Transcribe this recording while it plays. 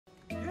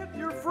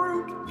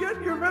fruit,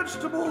 get your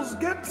vegetables,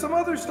 get some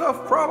other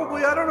stuff,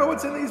 probably. I don't know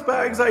what's in these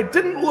bags. I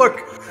didn't look.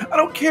 I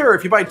don't care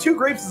if you buy 2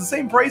 grapes at the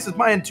same price as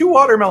buying 2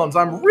 watermelons.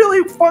 I'm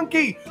really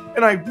funky,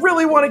 and I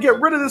really want to get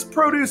rid of this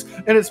produce,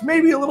 and it's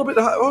maybe a little bit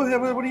high.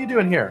 Oh, what are you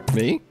doing here?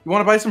 Me? You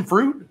want to buy some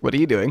fruit? What are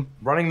you doing?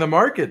 Running the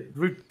market.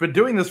 We've been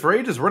doing this for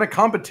ages. We're in a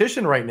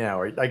competition right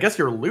now. I guess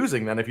you're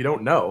losing then if you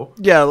don't know.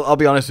 Yeah, I'll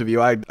be honest with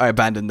you. I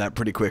abandoned that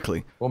pretty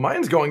quickly. Well,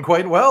 mine's going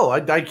quite well.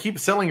 I keep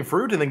selling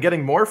fruit and then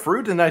getting more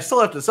fruit, and I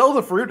still have to sell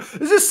the fruit.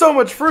 There's just so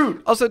much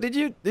fruit. Also, did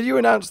you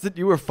announce that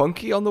you were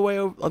funky on the way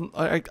over?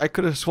 I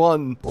could have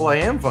sworn. Well, I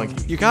am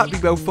funky. You can't be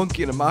both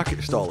funky in a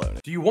market stall owner.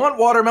 Do you want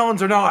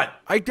watermelons or not?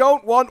 I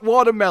don't want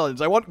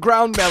watermelons. I want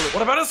ground melons.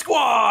 What about a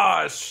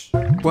squash?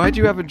 Why do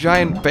you have a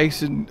giant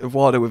basin of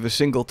water with a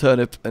single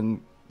turnip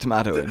and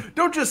tomato in?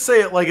 Don't just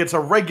say it like it's a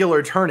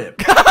regular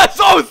turnip.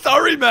 So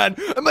sorry, man.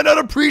 Am I not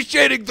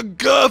appreciating the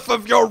girth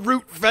of your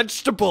root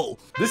vegetable?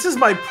 This is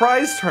my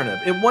prize turnip.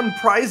 It won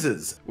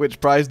prizes.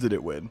 Which prize did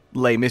it win?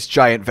 Lamest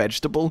giant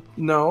vegetable?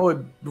 No, it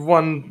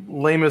won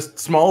lamest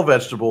small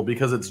vegetable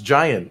because it's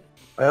giant.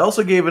 I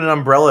also gave it an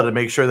umbrella to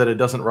make sure that it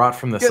doesn't rot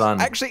from the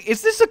sun. Actually,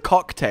 is this a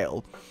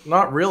cocktail?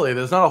 Not really.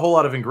 There's not a whole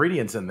lot of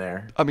ingredients in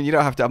there. I mean, you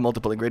don't have to have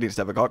multiple ingredients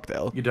to have a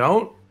cocktail. You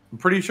don't? I'm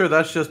pretty sure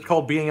that's just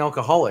called being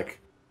alcoholic.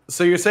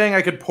 So you're saying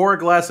I could pour a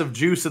glass of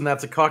juice and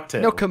that's a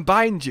cocktail? No,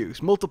 combined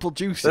juice, multiple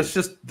juices.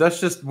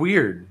 That's just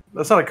weird.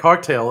 That's not a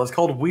cocktail. That's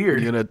called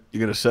weird. You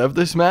gonna serve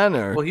this man,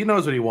 or? Well, he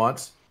knows what he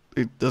wants.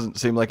 It doesn't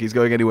seem like he's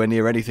going anywhere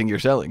near anything you're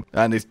selling,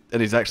 and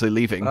he's actually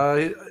leaving.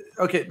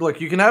 Okay,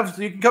 look, you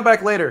can come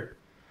back later.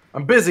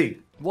 I'm busy.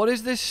 What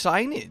is this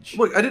signage?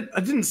 Look, I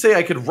didn't say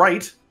I could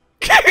write.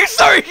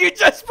 Sorry, you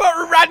just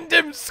put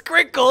random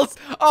scriggles.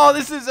 Oh,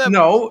 this is a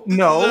no.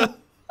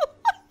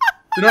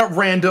 They're not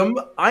random.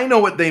 I know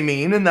what they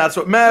mean, and that's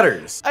what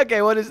matters.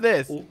 Okay, what is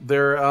this?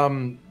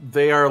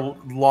 They are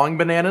long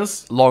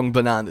bananas. Long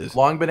bananas.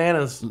 Long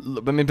bananas.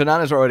 I mean,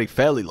 bananas are already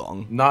fairly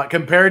long. Not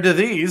compared to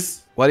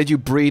these. Why did you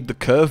breed the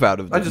curve out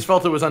of them? I just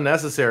felt it was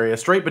unnecessary. A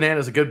straight banana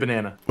is a good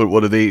banana. But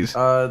what are these?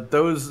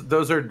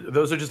 Those are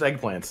just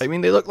eggplants. I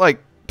mean, they look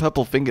like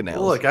purple fingernails.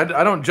 Well, look,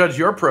 I don't judge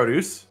your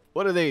produce.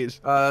 What are these?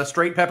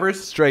 Straight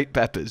peppers. Straight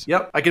peppers.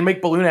 Yep, I can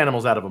make balloon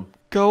animals out of them.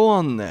 Go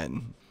on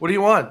then. What do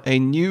you want? A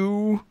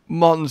new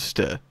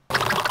monster. Does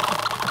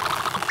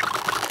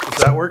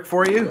that work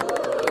for you?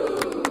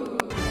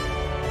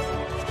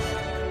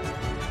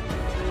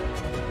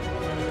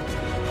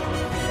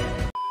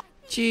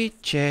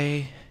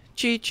 Chiche,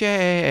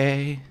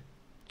 chiche,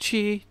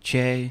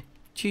 chiche,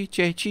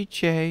 chiche,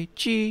 chiche,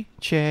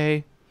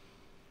 chiche.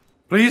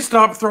 Please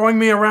stop throwing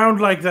me around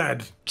like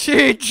that.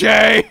 Chiche,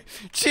 chiche,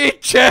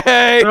 chiche.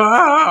 Give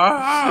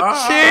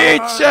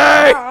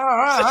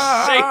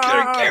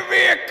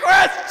me a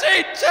quest,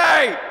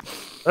 chiche.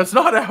 That's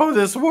not how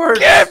this works.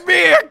 Give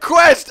me a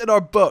quest in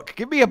our book.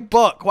 Give me a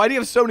book. Why do you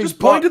have so many books?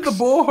 Just point at the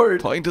board.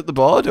 Point at the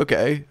board?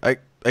 Okay. I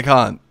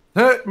can't.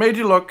 Made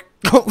you look.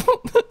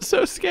 That's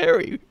so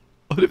scary.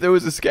 What if there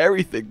was a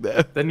scary thing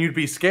there? Then you'd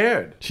be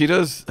scared. She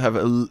does have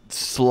a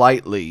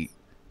slightly,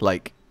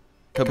 like,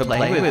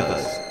 play with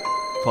us.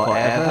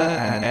 Forever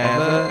and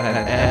ever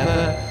and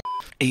ever.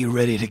 Are you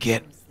ready to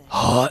get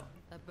hot?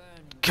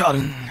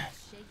 Cotton.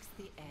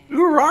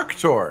 Ooh,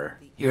 Rocktor.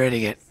 You ready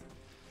to get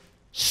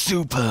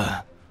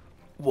super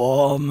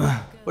warm?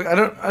 Look, I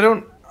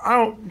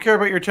don't care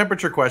about your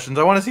temperature questions.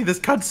 I want to see this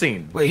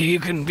cutscene. Where you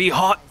can be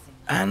hot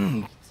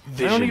and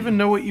vision. I don't even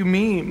know what you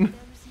mean.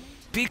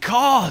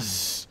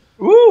 Because.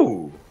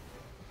 Ooh.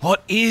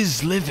 What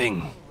is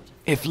living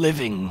if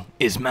living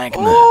is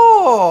magma?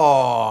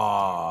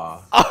 Oh.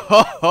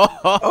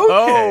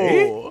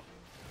 Okay.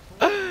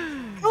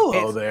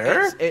 Hello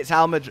there. It's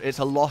a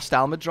lost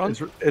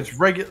Almudron. It's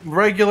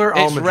regular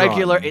Almudron. It's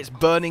regular. It's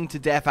burning to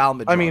death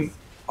Almudron. I mean,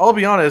 I'll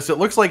be honest. It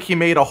looks like he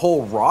made a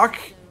whole rock.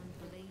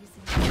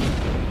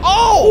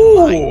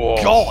 Oh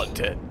my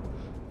god!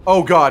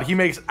 Oh god, he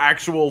makes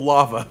actual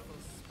lava.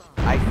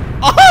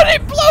 Oh,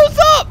 it blows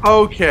up!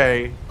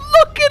 Okay.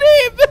 Look at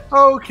him!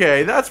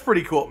 Okay, that's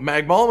pretty cool.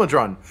 Magma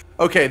Almudron.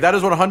 Okay, that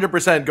is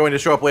 100% going to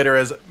show up later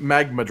as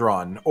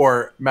Magmadron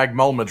or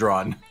Magma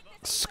Almudron.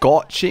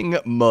 Scorching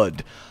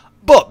mud.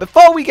 But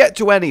before we get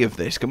to any of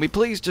this, can we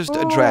please just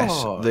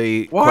address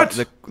the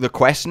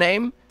quest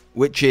name,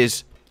 which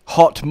is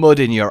Hot Mud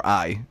in Your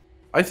Eye?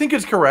 I think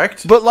it's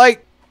correct. But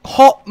like,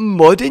 hot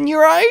mud in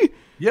your eye?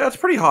 Yeah, it's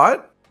pretty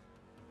hot.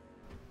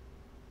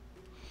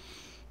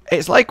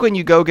 It's like when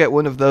you go get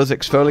one of those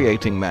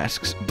exfoliating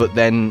masks, but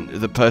then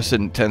the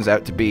person turns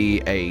out to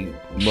be a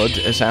mud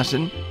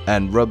assassin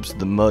and rubs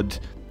the mud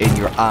in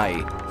your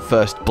eye,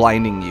 first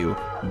blinding you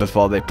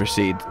before they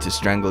proceed to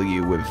strangle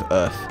you with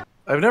earth.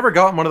 I've never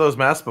gotten one of those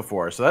masks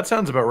before, so that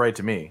sounds about right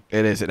to me.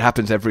 It is. It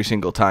happens every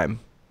single time.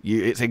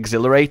 It's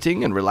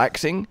exhilarating and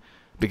relaxing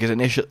because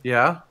initially.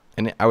 Yeah.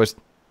 And I was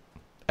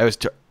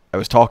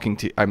talking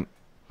to.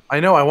 I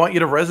know. I want you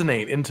to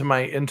resonate into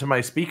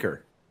my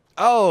speaker.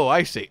 Oh,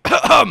 I see.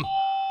 Massages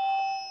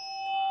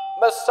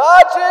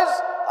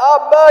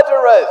are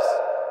murderers.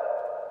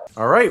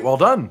 All right. Well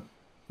done.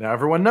 Now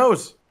everyone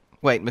knows.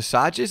 Wait,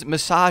 massages?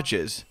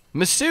 Massages.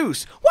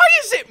 Masseuse. Why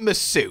is it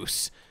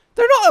masseuse?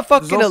 They're not a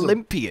fucking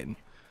Olympian.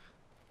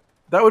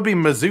 That would be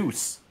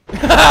Mazeus.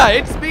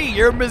 It's me,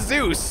 you're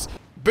Mazeus.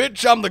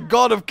 Bitch, I'm the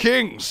god of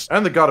kings.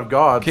 And the god of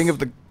gods. King of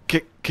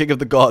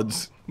the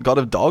gods. God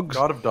of dogs?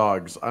 God of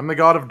dogs. I'm the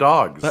god of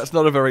dogs. That's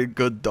not a very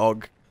good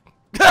dog.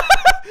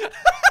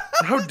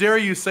 How dare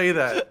you say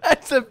that?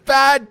 That's a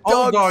bad dog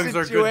All dogs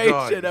situation,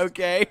 are good dogs.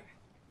 okay?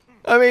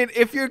 I mean,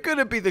 if you're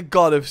gonna be the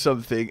god of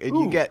something and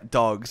you get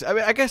dogs, I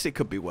mean, I guess it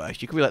could be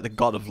worse. You could be like the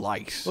god of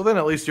lice. Well, then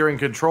at least you're in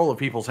control of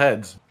people's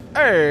heads.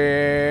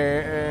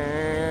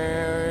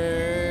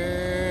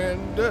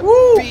 And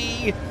Woo!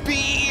 B. Is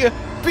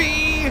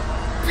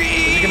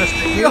he gonna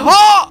stick you?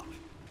 Hot!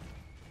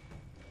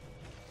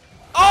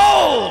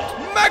 Old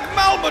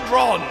Magma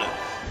Almudron!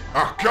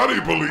 I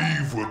can't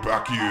believe we're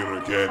back here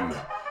again,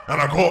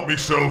 and I got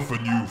myself a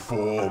new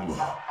form.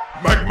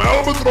 Magma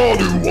Almudron,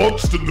 who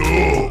wants to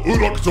know?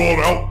 Uraktor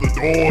out the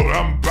door,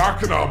 I'm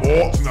back and I'm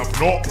hot, and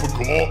I've not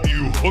forgot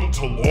you hunt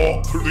a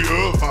lot. Through the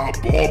earth I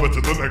bob it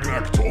to the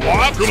Negnactor.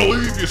 I'm gonna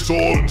leave you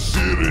sore and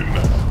searing,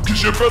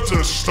 cause you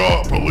better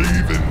start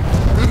believing.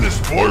 In this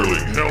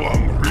boiling hell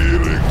I'm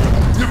rearing,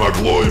 yeah, my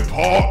glowing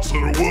parts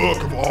are a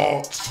work of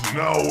art.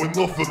 Now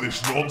enough of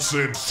this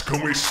nonsense,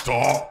 can we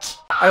start?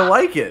 I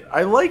like it.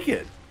 I like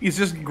it. He's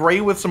just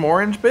gray with some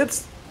orange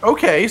bits.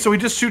 Okay, so he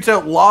just shoots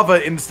out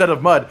lava instead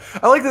of mud.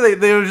 I like that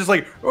they were just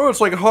like, oh, it's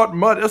like hot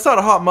mud. It's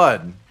not hot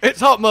mud. It's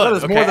hot mud. That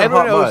is Okay, more than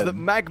everyone hot knows mud. that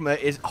magma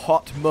is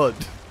hot mud.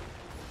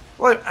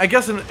 Well, I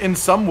guess in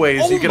some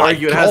ways Oh you could my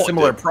argue it has God.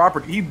 similar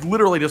property. He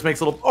literally just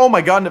makes little, oh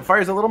my god, and it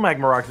fires a little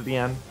magma rocks at the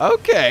end.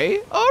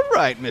 Okay,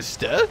 alright,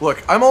 mister.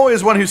 Look, I'm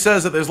always one who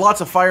says that there's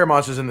lots of fire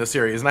monsters in this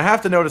series, and I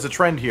have to notice a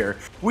trend here.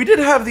 We did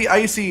have the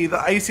icy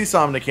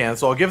Somnican,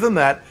 so I'll give them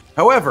that.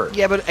 However,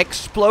 Yeah, but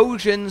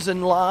explosions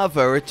and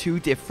lava are two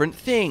different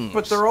things.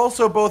 but they're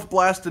also both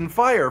blast and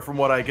fire, from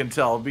what I can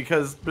tell,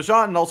 because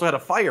Bashan also had a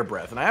fire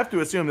breath, and I have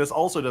to assume this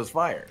also does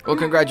fire. Well,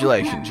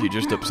 congratulations, you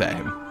just upset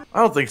him. I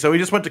don't think so. He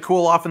just went to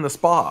cool off in the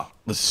spa.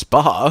 The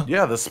spa?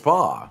 Yeah, the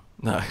spa.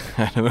 No,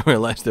 I didn't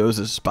realize there was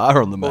a spa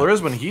on the map. Well, there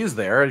is when he's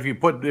there. If you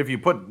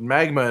put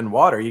magma in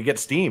water, you get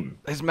steam.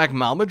 Is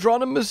Magma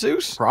Almudron a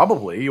masseuse?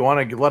 Probably. You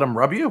want to let him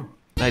rub you?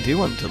 I do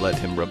want to let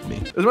him rub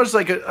me. As much as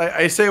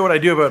I say what I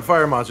do about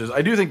fire monsters,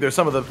 I do think there's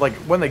some of the, like,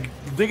 when they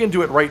dig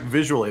into it right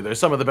visually, there's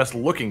some of the best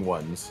looking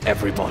ones.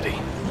 Everybody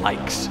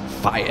likes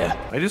fire.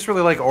 I just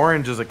really like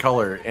orange as a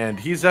color, and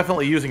he's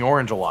definitely using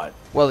orange a lot.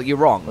 Well, you're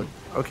wrong.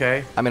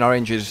 Okay. I mean,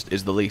 orange is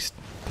the least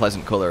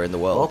pleasant color in the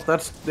Well, world.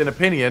 that's an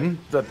opinion.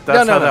 That's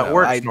how that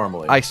works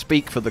normally. I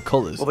speak for the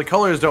colors. Well, the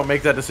colors don't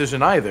make that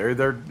decision either.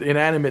 They're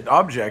inanimate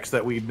objects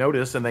that we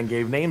noticed and then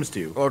gave names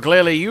to. Well,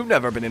 clearly you've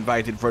never been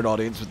invited for an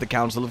audience with the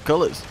Council of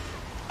Colors.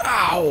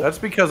 Ow! That's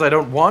because I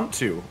don't want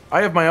to.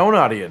 I have my own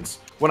audience.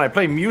 When I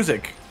play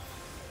music.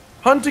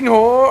 Hunting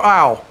whore.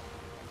 Ow.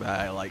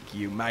 I like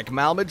you,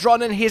 Magma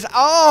Almudron, and his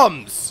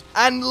arms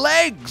and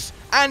legs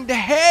and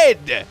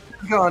head.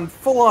 Gone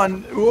full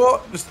on,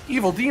 whoa, just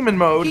evil demon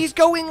mode. He's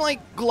going like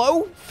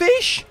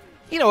glowfish.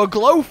 You know, a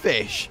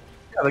glowfish.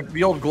 Yeah, like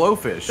the old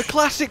glowfish. The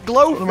classic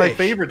glowfish. One of my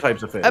favorite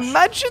types of fish.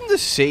 Imagine the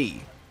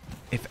sea.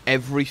 If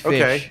every fish.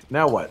 Okay,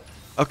 now what?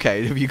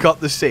 Okay, have you got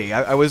the sea?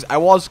 I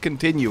was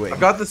continuing. I've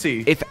got the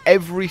sea. If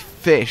every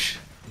fish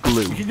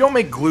glue. You don't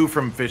make glue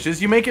from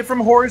fishes, you make it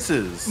from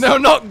horses. No,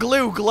 not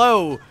glue,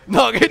 glow.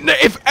 No,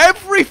 if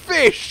every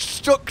fish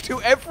stuck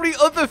to every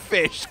other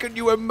fish, can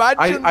you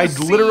imagine I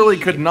the literally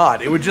sea? could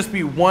not. It would just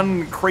be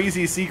one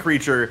crazy sea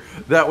creature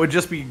that would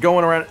just be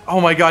going around.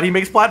 Oh my god, he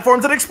makes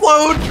platforms that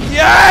explode!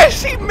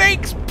 Yes, he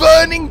makes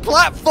burning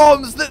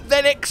platforms that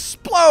then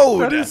explode.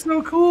 That is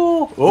so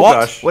cool. Oh What?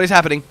 gosh. What is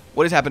happening?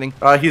 What is happening?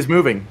 He's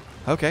moving.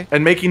 Okay.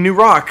 And making new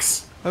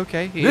rocks.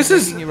 Okay. He This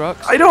is is. making new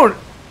rocks.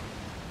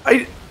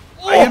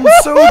 I am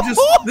so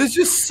just. There's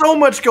just so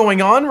much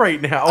going on right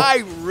now.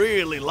 I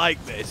really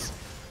like this.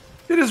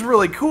 It is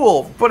really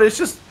cool, but it's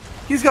just.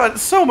 He's got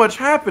so much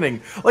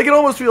happening. Like, it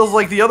almost feels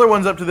like the other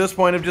ones up to this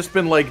point have just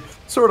been like,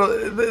 sort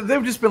of,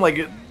 they've just been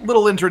like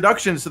little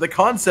introductions to the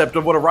concept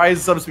of what a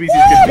rise subspecies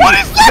could be. What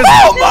is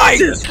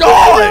that?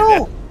 Oh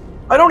my god!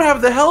 I don't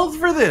have the health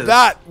for this.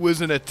 That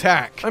was an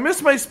attack. I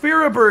miss my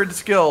Spira Bird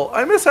skill.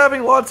 I miss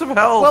having lots of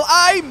health. Well,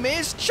 I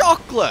miss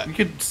chocolate. You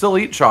could still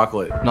eat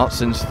chocolate. Not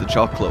since the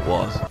chocolate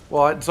was.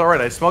 Well, it's alright.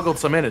 I smuggled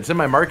some in. It's in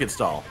my market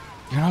stall.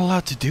 You're not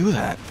allowed to do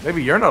that.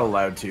 Maybe you're not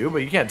allowed to, but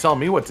you can't tell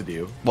me what to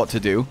do. What to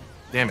do?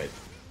 Damn it.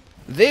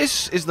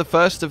 This is the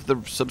first of the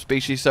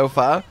subspecies so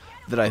far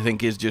that I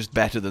think is just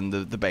better than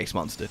the base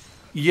monster.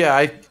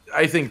 Yeah,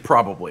 I think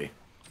probably.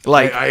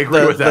 Like I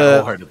agree with that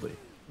wholeheartedly.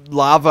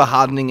 Lava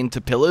hardening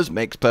into pillars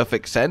makes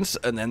perfect sense,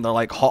 and then they're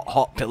like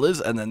hot pillars,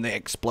 and then they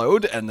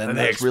explode, and then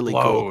that's really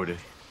cool. So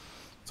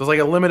it's like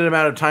a limited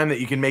amount of time that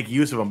you can make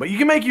use of them, but you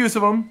can make use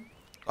of them.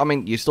 I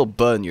mean, you still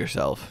burn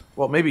yourself.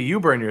 Well, maybe you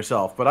burn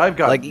yourself, but I've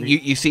got Like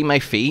you see my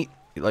feet,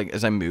 like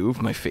as I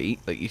move my feet,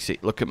 like you see,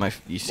 look at my,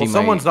 you see well, my.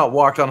 someone's not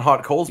walked on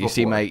hot coals You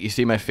before. you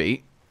see my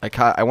feet.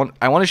 I want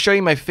to show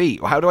you my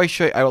feet. How do I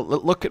show you?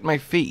 Look at my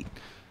feet.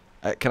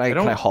 Can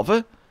I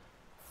hover?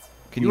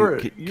 Can You're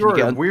can you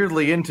get on?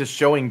 weirdly into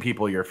showing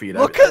people your feet.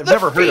 Look I've at the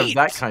never heard of feet!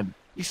 that kind.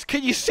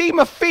 Can you see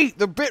my feet?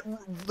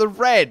 The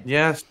red.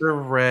 Yes, they're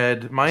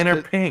red. Mine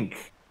are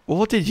pink.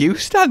 What did you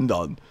stand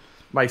on?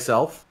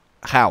 Myself.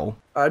 How?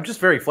 I'm just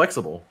very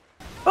flexible.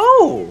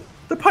 Oh,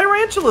 the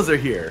Pyrantulas are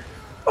here.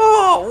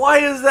 Oh, why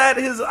is that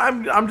his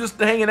I'm just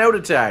hanging out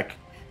attack?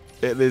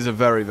 It is a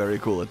very, very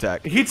cool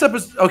attack. It heats up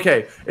his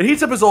it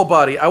heats up his whole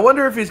body. I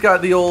wonder if he's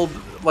got the old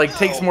like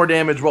takes more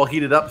damage while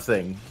heated up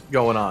thing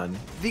going on.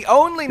 The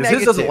only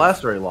His doesn't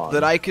last very long.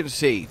 that I can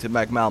see to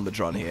Magma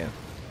Almudron here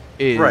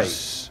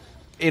is,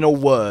 in a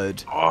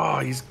word, Oh,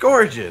 he's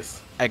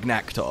gorgeous.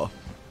 Agnactor.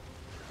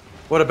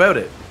 What about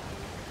it?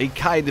 He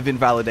kind of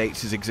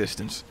invalidates his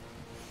existence.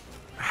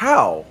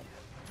 How?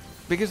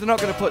 Because they're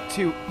not going to put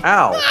two...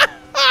 Ow.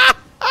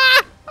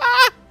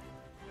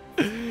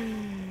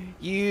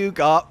 You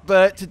got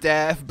burnt to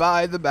death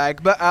by the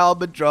Magma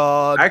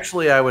Almudron.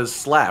 Actually, I was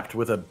slapped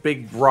with a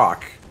big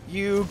rock.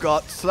 You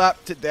got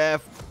slapped to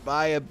death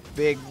by a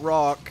big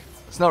rock.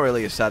 It's not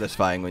really as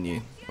satisfying when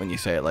you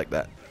say it like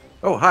that.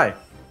 Oh, hi.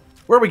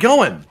 Where are we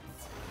going?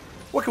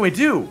 What can we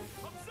do?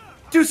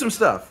 Do some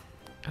stuff.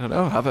 I don't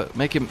know.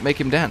 Make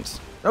him dance.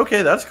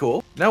 Okay, that's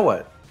cool. Now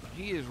what?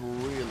 He is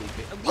really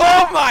big.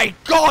 Oh my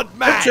God,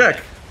 man! Hip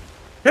check.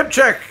 Hip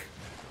check.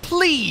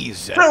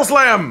 Please. Drill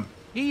slam.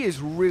 He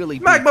is really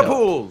beat Magma up.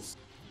 pools.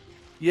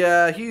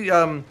 Yeah,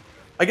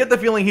 I get the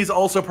feeling he's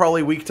also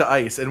probably weak to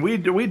ice, and we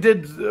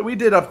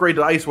did upgrade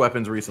to ice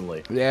weapons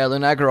recently. Yeah, the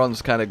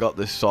Nagaron's kind of got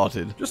this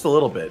sorted. Just a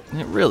little bit.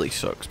 It really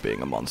sucks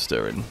being a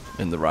monster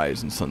in the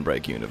Rise and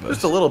Sunbreak universe.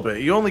 Just a little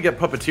bit. You only get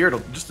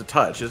puppeteered just a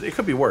touch. It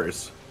could be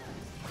worse.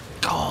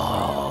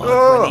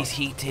 Oh, when he's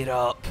heated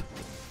up.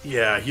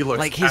 Yeah, he looks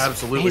like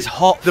absolutely. his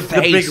hot the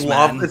face, big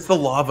man. lava. It's the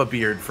lava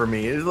beard for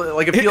me. It's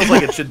like it feels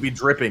like it should be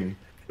dripping.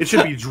 It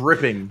should be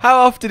dripping. How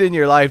often in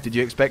your life did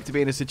you expect to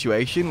be in a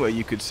situation where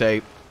you could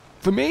say,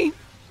 for me,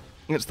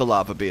 it's the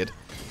lava beard?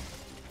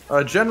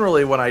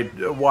 Generally, when I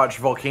watch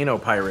volcano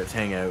pirates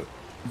hang out.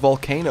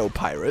 Volcano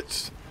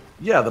pirates?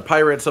 Yeah, the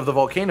pirates of the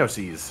volcano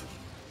seas.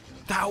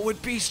 That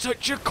would be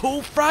such a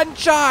cool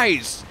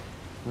franchise!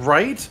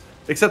 Right?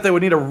 Except they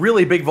would need a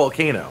really big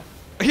volcano.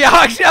 Yeah,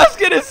 I was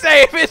gonna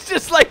say, if it's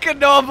just like a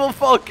normal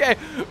volcano,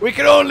 we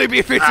can only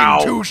be fitting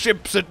 2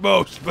 ships at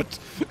most, but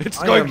it's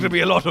going to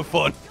be a lot of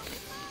fun.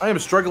 I am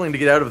struggling to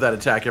get out of that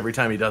attack every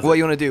time he does it. What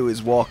you want to do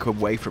is walk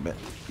away from it.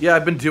 Yeah,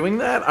 I've been doing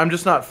that. I'm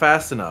just not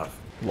fast enough.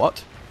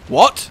 What?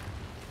 What?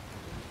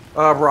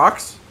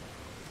 Rocks.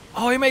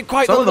 Oh, he made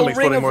quite Some a of them little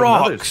ring of exploding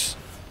more than rocks.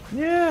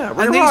 Yeah,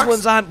 And these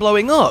ones aren't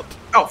blowing up.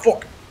 Oh,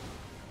 fuck.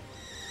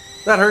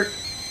 That hurt.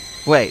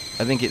 Wait,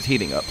 I think it's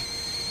heating up.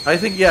 I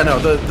think, yeah, no,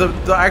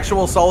 the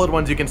actual solid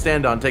ones you can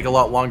stand on take a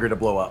lot longer to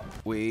blow up.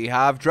 We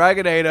have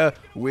Dragonator.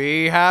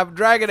 We have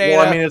Dragonator.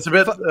 Well, I mean, it's a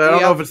bit, I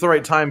don't know if it's the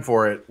right time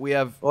for it. We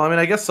have... Well, I mean,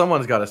 I guess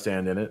someone's got to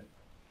stand in it.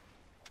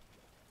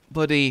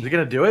 Buddy. Is he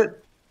going to do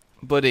it?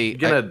 Buddy.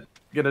 You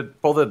gonna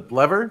pull the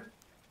lever?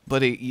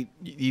 Buddy,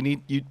 you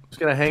need... Just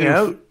going to hang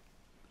out?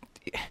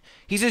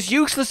 He's as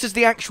useless as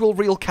the actual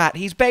real cat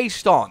he's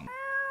based on.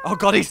 Oh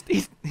god, he's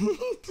he's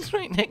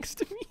right next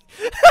to me.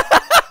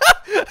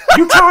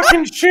 You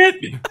talking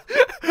shit?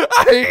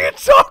 I hear you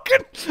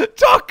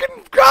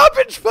talking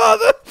garbage,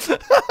 father.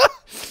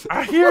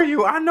 I hear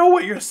you. I know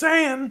what you're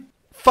saying.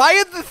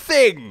 Fire the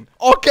thing,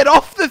 or get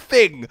off the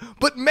thing,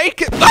 but make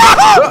it...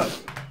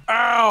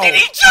 Ow! Did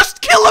he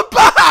just kill a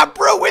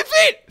Barbara with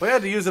it? We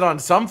had to use it on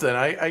something.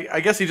 I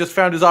guess he just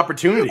found his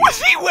opportunity.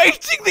 Was he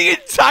waiting the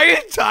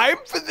entire time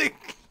for the...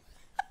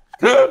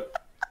 That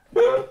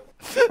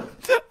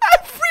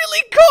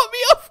really caught me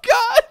off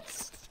guard.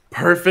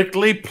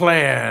 Perfectly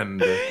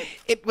planned.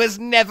 It was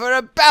never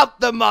about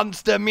the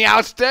monster,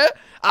 Meowster.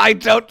 I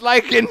don't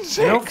like insects.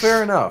 You know,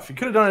 fair enough. You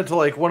could have done it to,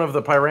 like, one of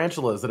the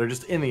Pyrantulas that are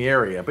just in the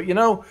area. But, you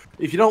know,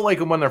 if you don't like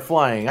them when they're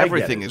flying,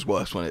 everything is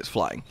worse when it's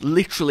flying.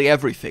 Literally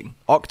everything.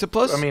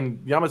 Octopus? I mean,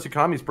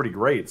 Yamasukami's pretty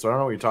great, so I don't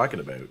know what you're talking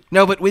about.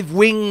 No, but with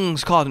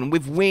wings, Cotton,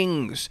 with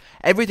wings.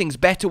 Everything's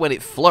better when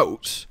it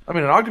floats. I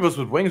mean, an octopus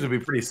with wings would be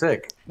pretty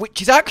sick.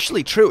 Which is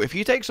actually true. If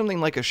you take something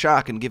like a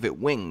shark and give it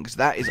wings,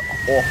 that is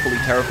awfully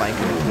terrifying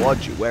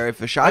towards you. Where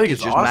if a shark is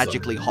just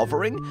magically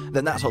hovering,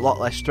 then that's a lot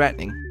less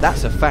threatening.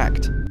 That's a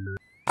fact.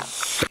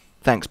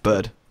 Thanks,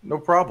 Bird. No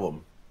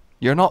problem.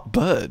 You're not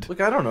Bird.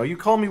 Look, I don't know. You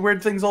call me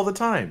weird things all the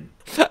time.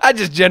 I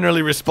just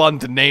generally respond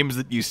to names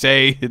that you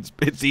say.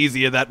 It's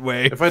easier that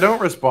way. If I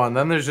don't respond,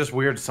 then there's just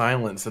weird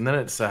silence, and then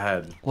it's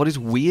sad. What is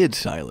weird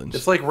silence?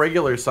 It's like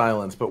regular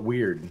silence, but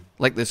weird.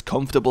 Like there's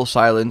comfortable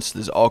silence,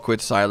 there's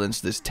awkward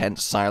silence, there's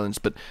tense silence,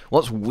 but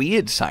what's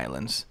weird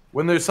silence?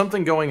 When there's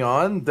something going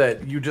on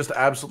that you just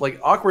absolutely...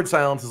 Like, awkward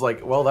silence is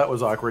like, well, that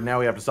was awkward, now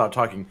we have to stop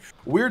talking.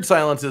 Weird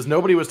silence is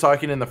nobody was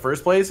talking in the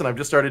first place, and I've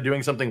just started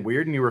doing something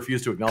weird, and you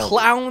refuse to acknowledge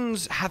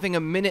Clowns having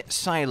a minute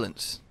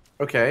silence.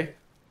 Okay.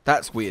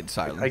 That's weird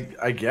silence.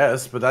 I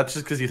guess, but that's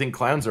just because you think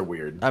clowns are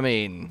weird. I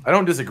mean... I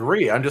don't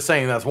disagree, I'm just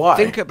saying that's why.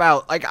 Think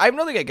about... Like, I'm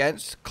nothing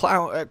against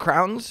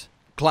crowns.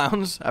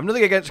 Clowns. I'm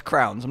nothing against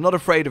crowns. I'm not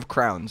afraid of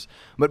crowns.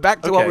 But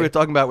back to what we were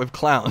talking about with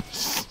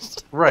clowns.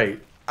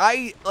 Right.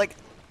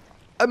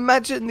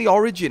 imagine the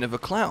origin of a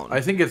clown.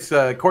 I think it's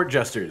court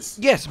jesters.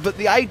 Yes, but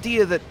the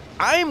idea that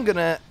I'm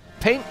gonna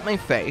paint my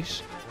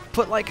face,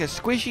 put like a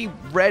squishy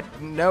red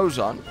nose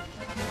on,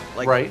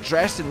 like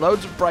dressed in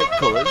loads of bright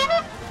colors,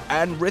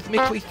 and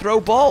rhythmically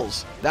throw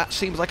balls. That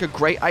seems like a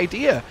great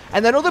idea.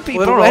 And then other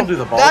people went,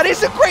 that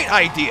is a great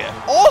idea.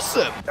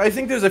 Awesome. I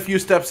think there's a few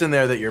steps in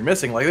there that you're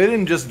missing. Like, they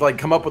didn't just like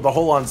come up with the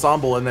whole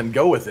ensemble and then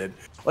go with it.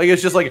 Like,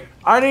 it's just like,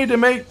 I need to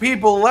make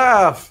people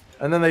laugh.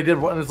 And then they did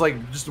one, it's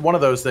like just one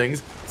of those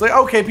things. It's like,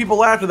 okay, people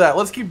laughed at that.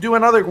 Let's keep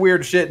doing other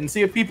weird shit and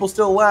see if people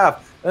still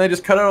laugh. And they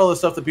just cut out all the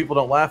stuff that people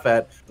don't laugh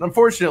at. And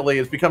unfortunately,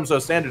 it's become so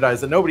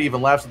standardized that nobody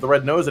even laughs at the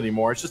red nose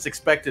anymore. It's just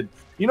expected.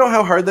 You know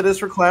how hard that is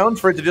for clowns,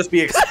 for it to just be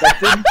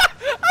expected?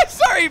 I'm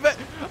sorry, but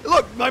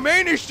look, my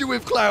main issue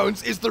with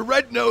clowns is the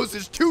red nose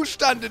is too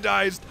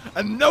standardized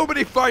and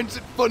nobody finds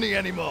it funny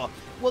anymore.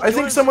 Well, I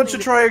think someone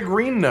should try a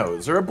green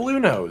nose or a blue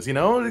nose, you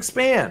know,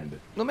 expand.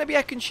 Well, maybe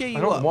I can cheer you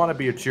up. I don't want to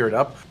be cheered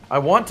up. I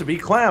want to be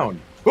clown.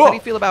 How do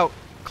you feel about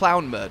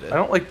clown murder? I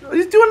don't like...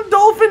 He's doing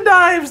dolphin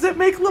dives that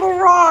make little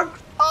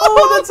rocks.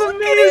 Oh, that's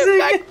amazing.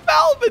 Magma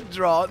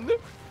Almudron.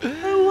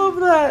 I love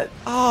that.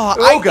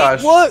 Oh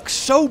gosh. It works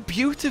so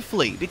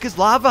beautifully because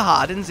lava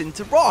hardens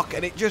into rock,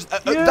 and it just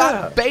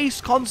that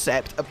base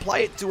concept, apply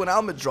it to an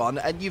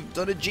Almudron, and you've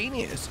done a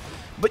genius.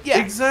 But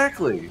yeah,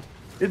 exactly.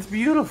 It's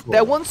beautiful.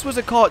 There once was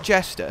a court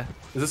jester.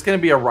 Is this going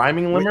to be a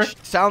rhyming limerick?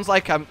 Sounds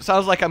like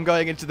I'm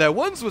going into there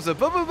once was a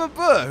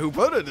who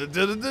put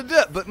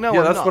it but no,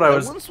 yeah, that's what I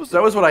was.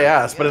 That was what I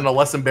asked, but in a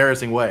less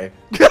embarrassing way.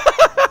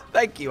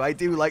 Thank you. I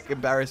do like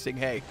embarrassing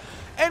hay.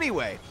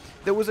 Anyway,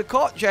 there was a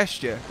court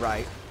gesture,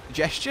 right?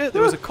 Gesture?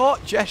 There was a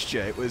court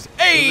gesture. It was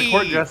a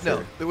court jester.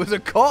 No, there was a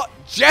court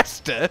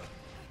jester.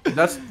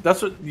 That's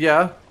what.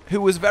 Yeah.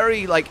 Who was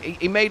very like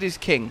he made his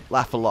king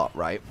laugh a lot,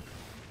 right?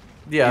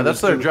 Yeah,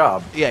 that's their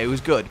job. Yeah, it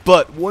was good.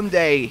 But one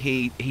day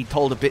he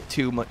told a bit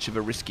too much of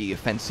a risky,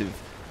 offensive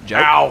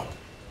joke. Ow!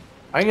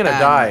 I'm gonna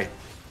die.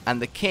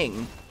 And the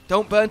king,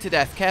 don't burn to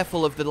death.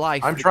 Careful of the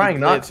life. I'm trying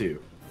not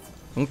to.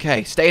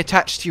 Okay, stay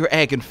attached to your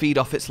egg and feed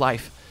off its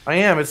life. I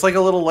am. It's like a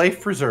little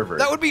life preserver.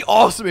 That would be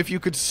awesome if you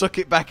could suck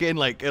it back in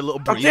like a little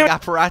breathing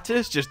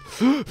apparatus, just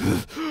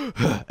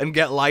and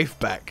get life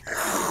back.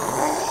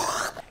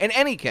 In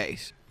any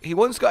case, he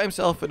once got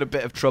himself in a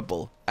bit of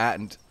trouble,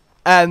 and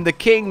the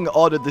king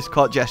ordered this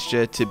court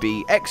gesture to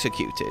be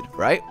executed,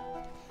 right?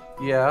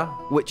 Yeah.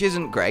 Which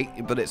isn't great,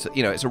 but it's,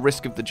 you know, it's a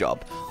risk of the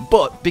job.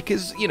 But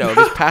because, you know, of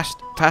his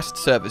past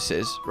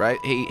services, right?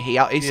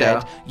 He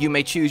said you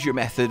may choose your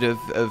method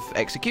of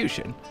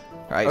execution,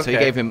 right? Okay.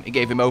 So he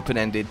gave him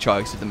open-ended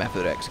choice of the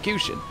method of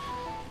execution.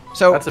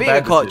 So being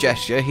a court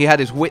gesture, he had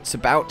his wits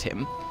about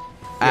him,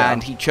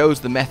 and he chose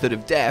the method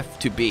of death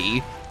to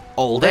be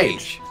old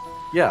age.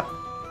 Yeah.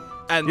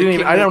 And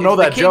I don't know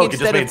that joke. It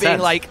just made sense. Instead of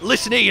being like,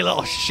 listen here, you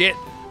little shit,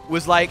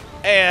 was like,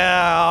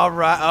 all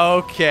right,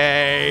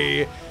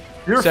 okay.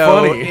 You're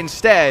funny.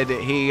 Instead,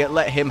 he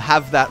let him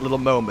have that little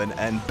moment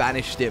and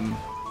banished him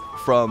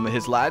from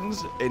his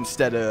lands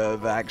instead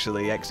of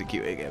actually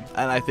executing him.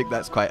 And I think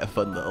that's quite a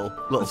fun little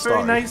story. It's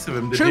very nice of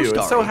him to do.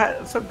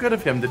 It's so good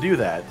of him to do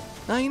that.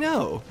 I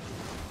know.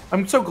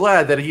 I'm so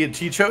glad that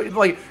he chose.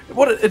 Like,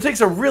 it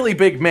takes a really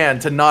big man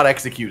to not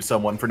execute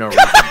someone for no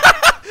reason.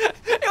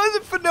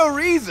 For no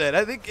reason.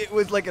 I think it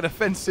was like an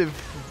offensive.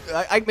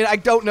 I mean, I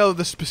don't know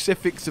the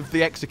specifics of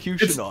the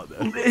execution on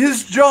it.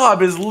 His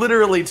job is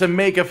literally to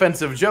make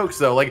offensive jokes,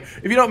 though. Like,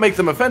 if you don't make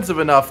them offensive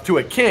enough to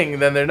a king,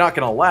 then they're not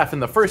going to laugh in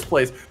the first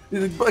place.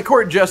 A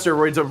court jester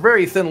rides a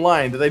very thin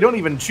line that they don't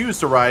even choose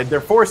to ride. They're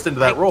forced into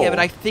that role. Yeah, but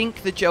I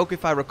think the joke,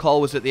 if I recall,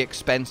 was at the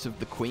expense of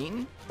the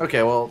queen.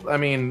 Okay, well, I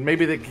mean,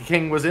 maybe the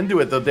king was into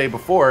it the day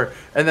before,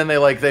 and then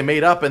they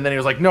made up, and then he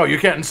was like, no, you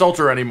can't insult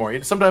her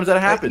anymore. Sometimes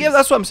that happens. Yeah,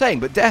 that's what I'm saying,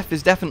 but death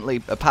is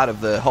definitely a part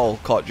of the whole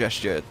court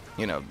gesture,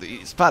 you know,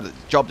 it's part of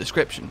the job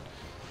description.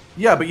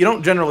 Yeah, but you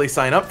don't generally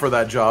sign up for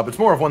that job. It's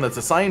more of one that's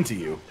assigned to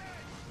you.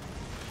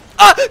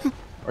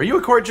 Are you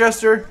a court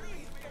jester?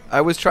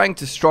 I was trying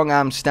to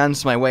strong-arm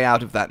stance my way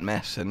out of that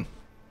mess, and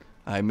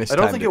I mistimed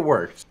I don't think it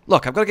worked.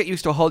 Look, I've got to get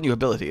used to a whole new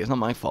ability. It's not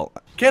my fault.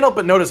 Can't help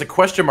but notice a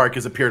question mark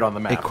has appeared on the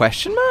map. A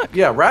question mark?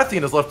 Yeah,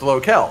 Rathian has left the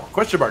locale.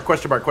 Question mark,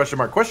 question mark, question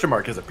mark, question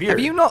mark has appeared. Have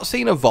you not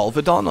seen a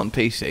Volvidon on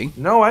PC?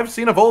 No, I've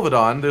seen a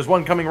Volvidon. There's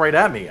one coming right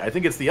at me. I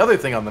think it's the other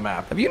thing on the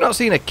map. Have you not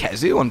seen a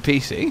Kezu on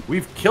PC?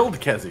 We've killed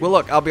Kezu. Well,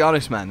 look, I'll be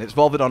honest, man. It's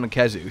Volvidon and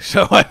Kezu,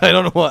 so I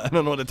don't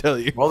know what to tell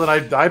you. Well, then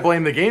I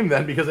blame the game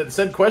then, because it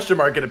said question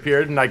mark had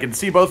appeared, and I can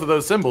see both of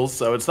those symbols,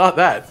 so it's not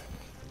that.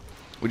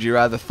 Would you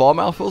rather 4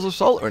 mouthfuls of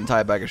salt or an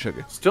entire bag of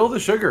sugar? Still the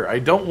sugar. I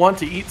don't want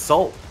to eat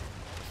salt.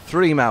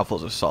 3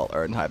 mouthfuls of salt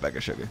or an entire bag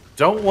of sugar?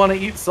 Don't want to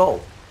eat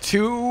salt.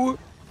 2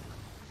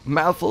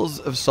 mouthfuls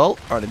of salt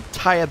or an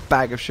entire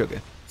bag of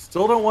sugar?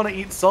 Still don't want to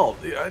eat salt.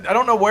 I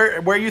don't know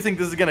where you think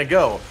this is going to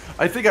go.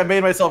 I think I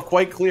made myself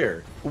quite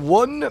clear.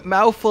 1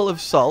 mouthful of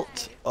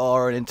salt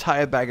or an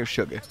entire bag of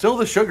sugar? Still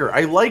the sugar.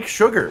 I like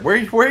sugar. Where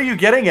are you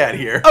getting at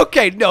here?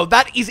 Okay, no,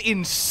 that is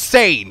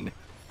insane.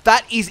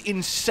 That is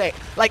insane.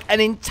 Like an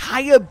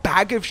entire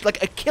bag of,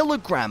 like a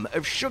kilogram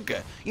of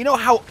sugar. You know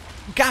how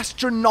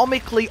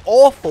gastronomically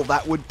awful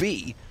that would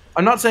be.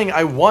 I'm not saying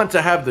I want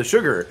to have the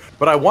sugar,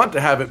 but I want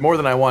to have it more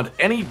than I want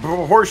any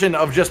proportion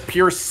of just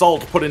pure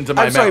salt put into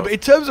my mouth. I'm sorry, but in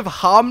terms of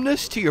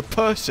harmness to your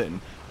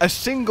person, a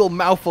single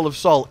mouthful of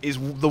salt is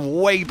the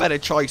way better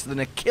choice than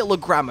a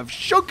kilogram of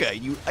sugar.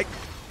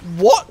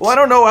 What? Well, I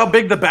don't know how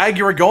big the bag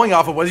you were going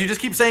off of was. You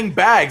just keep saying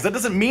bags. That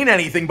doesn't mean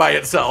anything by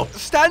itself.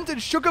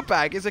 Standard sugar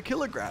bag is a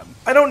kilogram.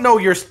 I don't know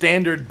your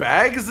standard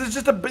bags. It's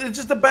just a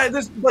bag.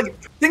 There's like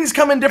things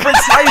come in different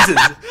sizes.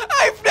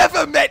 I've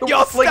never met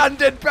your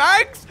standard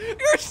bags.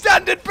 Your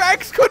standard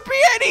bags could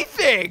be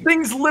anything.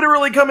 Things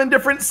literally come in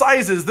different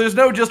sizes. There's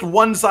no just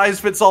one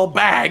size fits all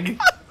bag.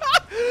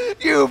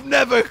 You've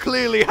never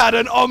clearly had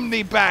an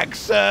Omni bag,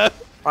 sir.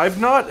 I've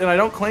not, and I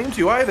don't claim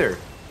to either.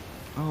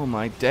 Oh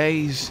my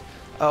days.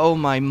 Oh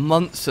my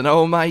months and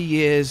oh my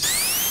years.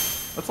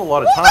 That's a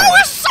lot of time. That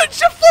was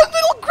such a fun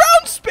little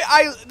ground spit.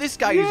 This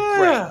guy is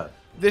great.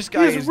 This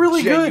guy is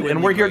really good,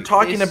 and we're here great.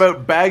 talking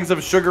about bags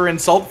of sugar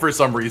and salt for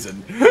some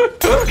reason.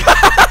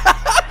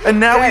 And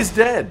now he's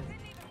dead.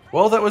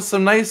 Well, that was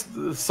some nice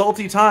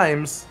salty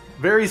times.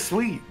 Very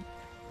sweet.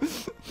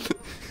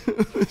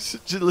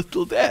 Such a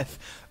little death.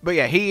 But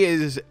yeah, he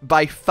is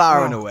by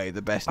far and away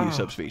the best new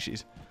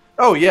subspecies.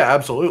 Oh yeah,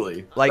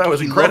 absolutely. Like, that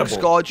was incredible. He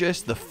looks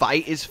gorgeous. The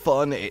fight is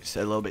fun. It's a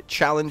little bit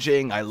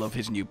challenging. I love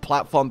his new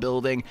platform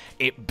building.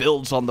 It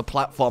builds on the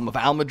platform of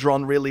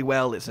Almudron really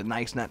well. It's a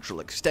nice natural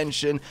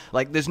extension.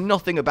 Like, there's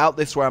nothing about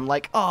this where I'm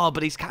like, oh,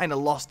 but he's kind of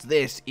lost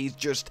this. He's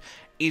just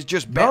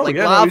better. Like,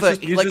 lava,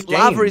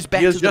 lava is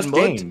better than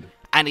mud.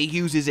 And he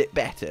uses it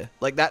better.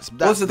 Like, that's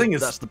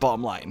the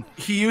bottom line.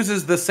 He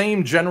uses the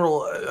same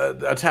general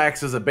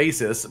attacks as a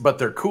basis, but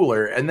they're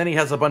cooler. And then he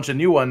has a bunch of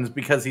new ones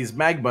because he's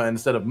magma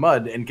instead of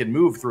mud and can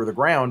move through the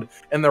ground,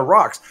 and they're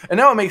rocks. And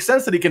now it makes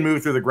sense that he can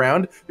move through the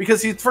ground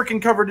because he's freaking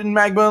covered in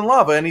magma and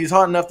lava, and he's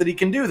hot enough that he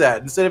can do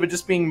that instead of it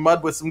just being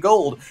mud with some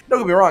gold. Don't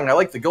get me wrong, I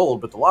like the gold,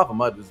 but the lava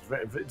mud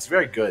it's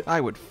very good. I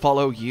would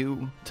follow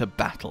you to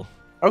battle.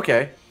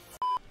 Okay.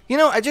 You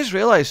know, I just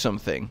realized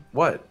something.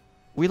 What?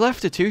 We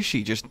left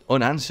Atushi just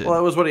unanswered. Well,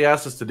 that was what he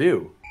asked us to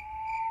do.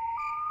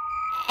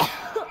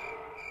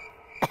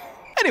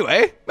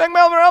 Anyway, Magma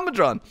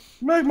Almudron.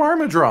 Magma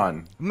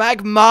Almudron.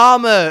 Magma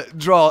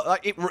Almudron.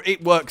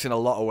 It works in a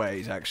lot of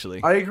ways,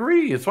 actually. I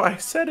agree. That's why I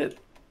said it.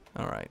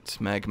 All right,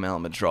 Magma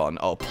Almudron.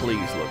 Oh, please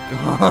look.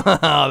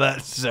 Oh,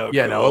 that's so cool.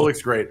 Yeah, no, it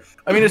looks great.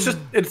 I mean,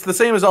 it's the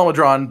same as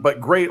Almudron,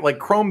 but great, like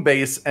chrome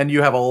base, and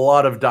you have a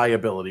lot of dye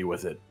ability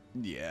with it.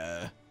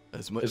 Yeah.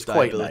 As much it's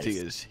ability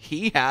nice. as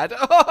he had.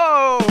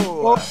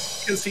 Oh!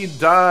 Because he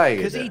died.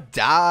 Because he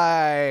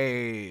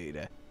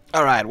died.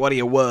 All right, what are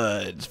your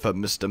words for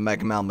Mr.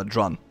 Magma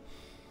Almudron?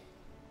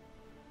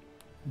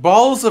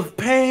 Balls of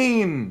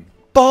pain.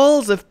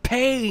 Balls of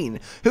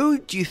pain. Who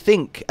do you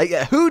think?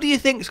 Who do you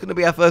think is going to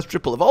be our first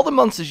triple of all the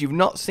monsters you've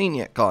not seen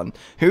yet, Con?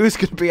 Who's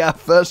going to be our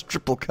first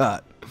triple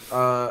cut?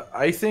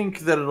 I think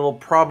that it'll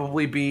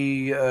probably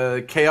be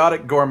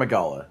Chaotic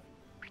Gormagala.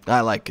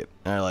 I like it.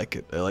 I like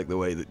it. I like the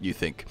way that you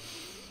think.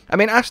 I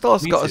mean,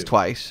 Astalos got us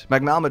twice.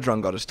 Magma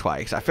Almudron got us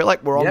twice. I feel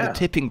like we're on the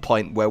tipping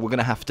point where we're going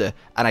to have to,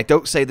 and I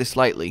don't say this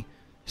lightly,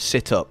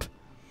 sit up.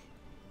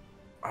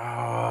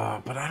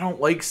 But I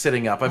don't like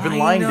sitting up. I've been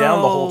lying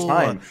down the whole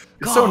time.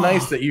 It's so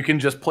nice that you can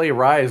just play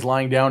Rise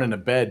lying down in a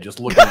bed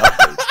just looking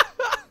upwards.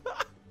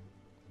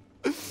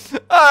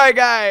 Alright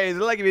guys,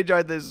 like if you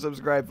enjoyed this,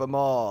 subscribe for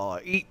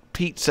more. Eat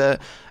pizza,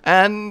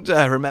 and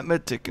remember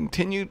to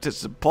continue to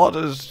support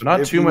us.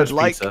 Not too much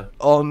pizza.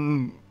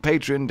 On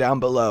Patreon down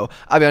below.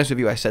 I'll be honest with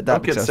you, I said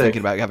that because I was thinking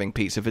about having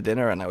pizza for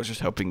dinner, and I was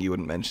just hoping you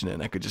wouldn't mention it,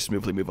 and I could just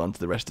smoothly move on to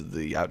the rest of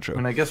the outro.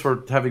 And I guess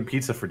we're having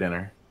pizza for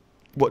dinner.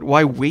 What?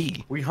 Why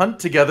we? We hunt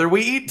together,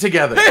 we eat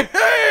together.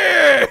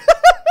 Hey!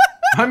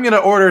 I'm gonna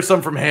order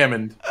some from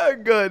Hammond.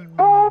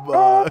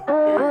 Goodbye.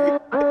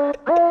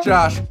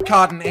 Josh,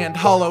 Cotton, and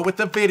Hollow with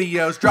the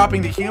videos,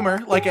 dropping the humor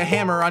like a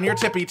hammer on your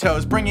tippy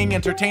toes, bringing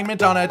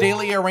entertainment on a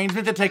daily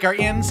arrangement to take our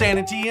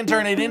insanity and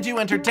turn it into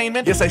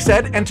entertainment. Yes, I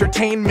said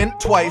entertainment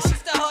twice,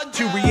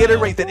 to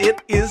reiterate that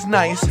it is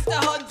nice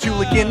to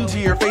look into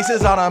your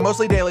faces on a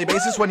mostly daily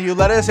basis when you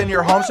let us in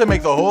your homes to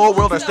make the whole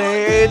world a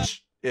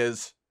stage.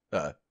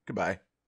 Goodbye.